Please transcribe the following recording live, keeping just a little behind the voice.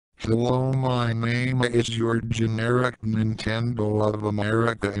Hello, my name is your generic Nintendo of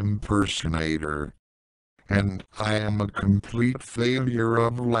America impersonator. And I am a complete failure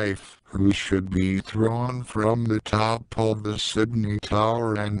of life who should be thrown from the top of the Sydney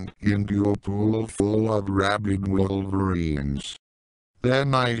Tower and into a pool full of rabid wolverines.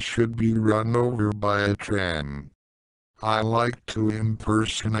 Then I should be run over by a tram. I like to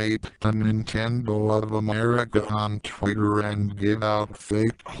impersonate the Nintendo of America on Twitter and give out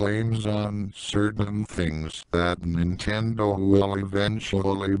fake claims on certain things that Nintendo will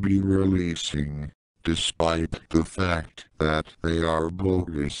eventually be releasing, despite the fact that they are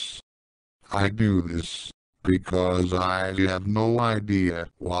bogus. I do this because I have no idea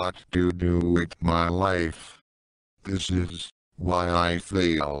what to do with my life. This is why I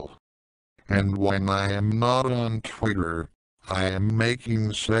fail. And when I am not on Twitter, I am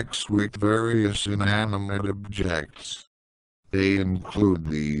making sex with various inanimate objects. They include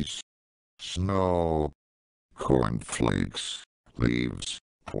these: snow, cornflakes, leaves,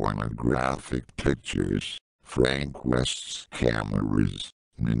 pornographic pictures, Frank West's cameras,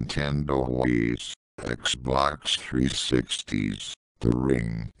 Nintendo Wii's, Xbox 360s, The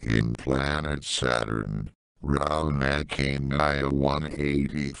Ring in Planet Saturn, Raunak Kania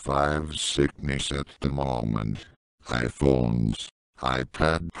 185 sickness at the moment, iPhones,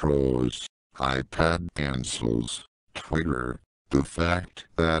 iPad Pros, iPad Pencils, Twitter. The fact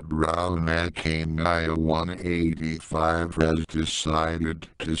that Raunak Kania 185 has decided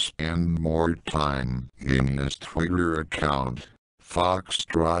to spend more time in his Twitter account,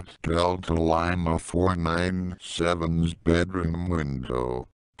 Foxtrot Delta Lima 497's bedroom window,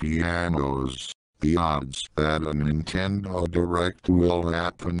 pianos. The odds that a Nintendo Direct will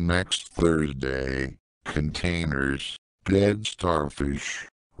happen next Thursday, containers, dead starfish,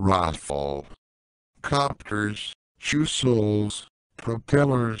 Rothfall, copters, shoe soles,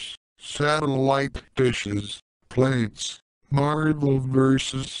 propellers, satellite dishes, plates, Marvel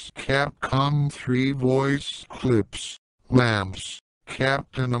vs. Capcom 3 voice clips, lamps,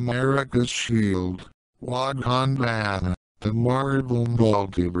 Captain America's shield, Wakanda, the Marvel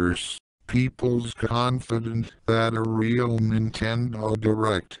multiverse. People's confident that a real Nintendo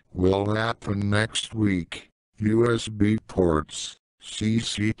Direct will happen next week. USB ports,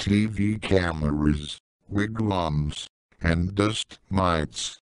 CCTV cameras, wigwams, and dust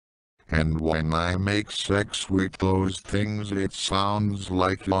mites. And when I make sex with those things it sounds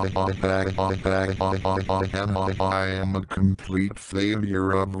like I am a complete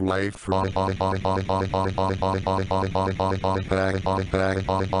failure of life.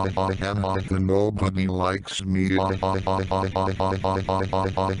 Nobody likes me. The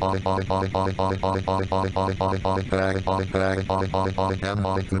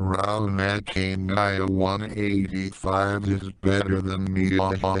Raunak Kania 185 is better than me.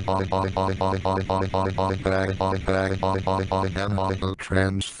 The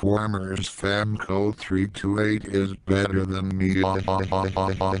Transformers Famco 328 is better than me. My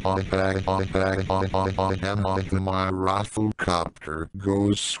Rafflecopter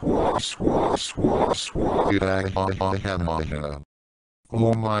goes swah swah swah swah.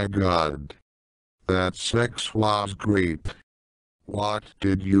 Oh my god. That sex was great. What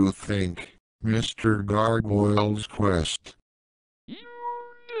did you think, Mr. Gargoyle's Quest?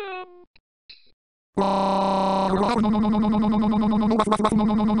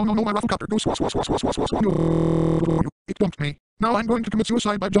 It dumped me. Now I'm going to commit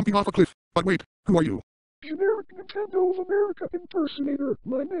suicide by jumping off a cliff. But wait, who are you? Generic Nintendo of America impersonator.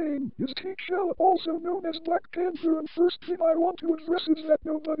 My name is T-Shell, also known as Black Panther, and first thing I want to address is that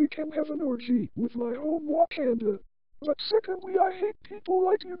nobody can have an orgy with my home Wakanda. But secondly, I hate people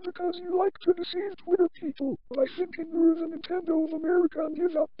like you because you like to deceive Twitter people by thinking you're the Nintendo of America and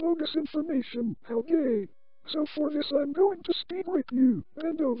give out bogus information. How gay. So for this I'm going to speed rape you.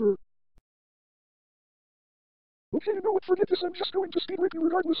 Bend over. Okay, you know what, forget this, I'm just going to speed rape you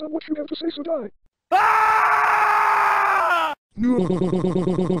regardless on what you have to say, so die.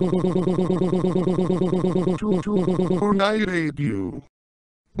 I hate you,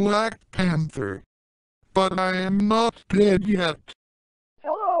 Black Panther. But I am not dead yet.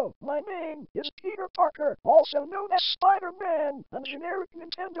 Hello, my name is Peter Parker, also known as Spider-Man, and generic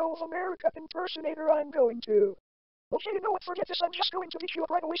Nintendo of America impersonator I'm going to. Okay, you know what, forget this, I'm just going to beat you up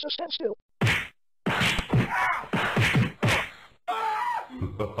right away, so stand still.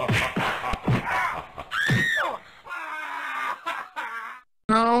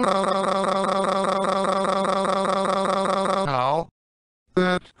 Ow.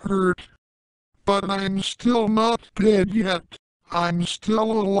 That hurt. But I'm still not dead yet. I'm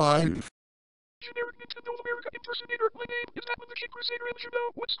still alive. Generic Nintendo of America impersonator, my name is Atman the King Crusader, and you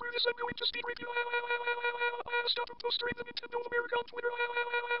know what's screw this, I'm going to speed review. Stop impostering the Nintendo of America on Twitter.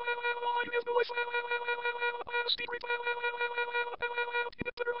 You have no life. Speed review.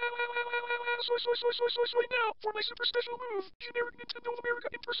 Peanut butter. Soy. Now, for my super special move. Generic Nintendo of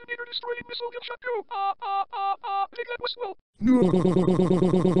America impersonator destroying missile gunshot go. Hey, that was well. No.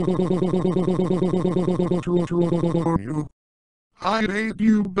 I hate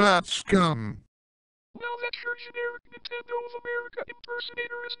you, bat scum. Now that your generic Nintendo of America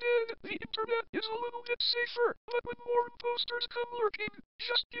impersonator is dead, the internet is a little bit safer, but when more imposters come lurking,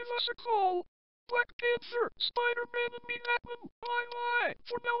 just give us a call. Black Panther, Spider-Man, and me, Batman, bye-bye.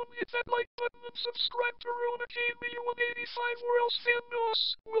 For now, hit that like button and subscribe to Rona KMU185 or else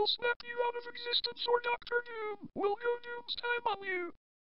Thanos will snap you out of existence or Doctor Doom will go Doom's time on you.